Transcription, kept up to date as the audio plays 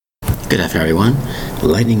Good afternoon, everyone.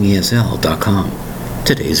 LightningESL.com.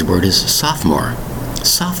 Today's word is sophomore.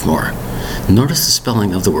 Sophomore. Notice the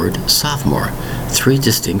spelling of the word sophomore. 3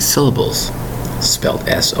 distinct syllables. Spelled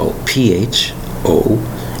S-O-P-H-O-M-O-R-E.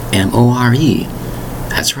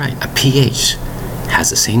 That's right, a PH has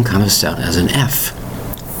the same kind of sound as an F.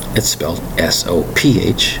 It's spelled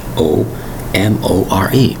S-O-P-H-O-M-O-R-E.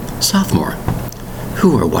 Sophomore.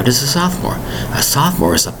 Who or what is a sophomore? A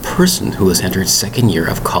sophomore is a person who has entered second year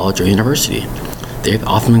of college or university. They've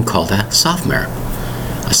often been called a sophomore.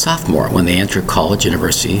 A sophomore, when they enter college,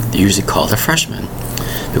 university, they're usually called a freshman.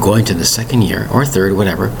 They're going to the second year or third,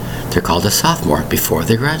 whatever, they're called a sophomore before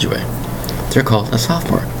they graduate. They're called a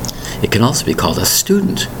sophomore. It can also be called a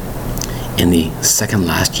student. In the second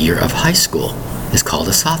last year of high school is called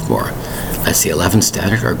a sophomore. Let's say 11th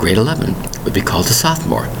standard or grade 11 would be called a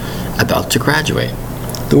sophomore, about to graduate.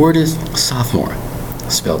 The word is sophomore,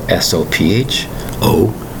 spelled S-O-P-H-O-M-O-R-E.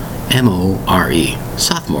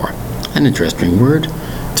 Sophomore. An interesting word.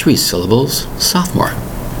 3 syllables. Sophomore.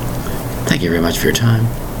 Thank you very much for your time.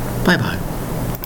 Bye-bye.